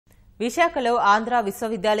విశాఖలో ఆంధ్ర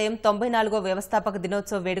విశ్వవిద్యాలయం 94వ వ్యవస్థాపక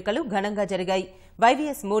దినోత్సవ వేడుకలు ఘనంగా జరిగాయి.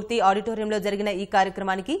 వైవీఎస్ మూర్తి ఆడిటోరియంలో జరిగిన ఈ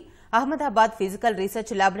కార్యక్రమానికి అహ్మదాబాద్ ఫిజికల్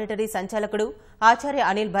రీసెర్చ్ ల్యాబొరేటరీ సంచాలకుడు ఆచార్య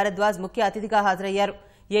అనిల్ భరద్వాజ్ ముఖ్య అతిథిగా హాజరయ్యారు.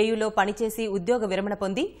 ఏయూలో పనిచేసి ఉద్యోగ విరమణ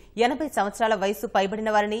పొంది 80 సంవత్సరాల వయస్సు పైబడిన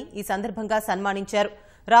వారిని ఈ సందర్భంగా సన్మానించారు.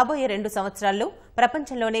 రాబోయే 2 సంవత్సరాల్లో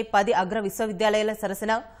ప్రపంచంలోనే 10 అగ్ర విశ్వవిద్యాలయాల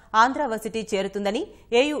సరసన ఆంధ్ర వర్సిటీ చేరుతుందని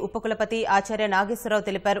ఏయూ ఉపకులపతి ఆచార్య నాగేశ్వరరావు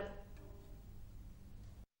తెలిపారు.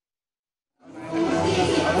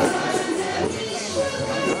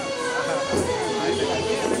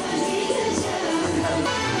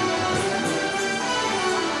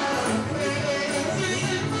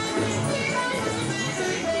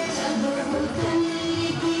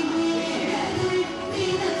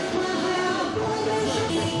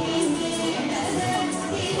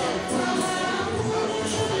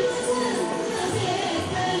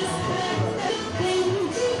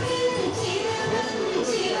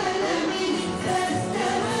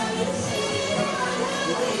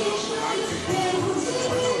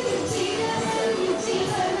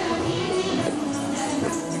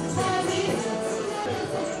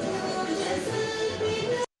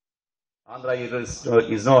 Andhra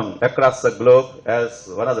is known across the globe as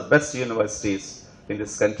one of the best universities in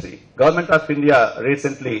this country. Government of India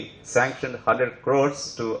recently sanctioned 100 crores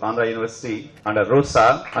to Andhra University under ROSA,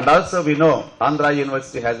 and also we know Andhra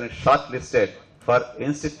University has been shortlisted for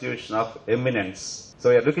Institution of Eminence. So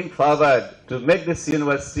we are looking forward to make this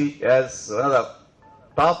university as one of the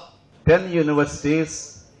top 10 universities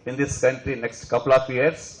in this country next couple of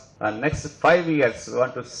years, and next 5 years we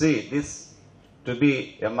want to see this to be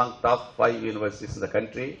among top 5 universities in the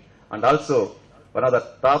country and also one of the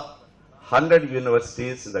top 100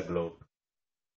 universities in the globe.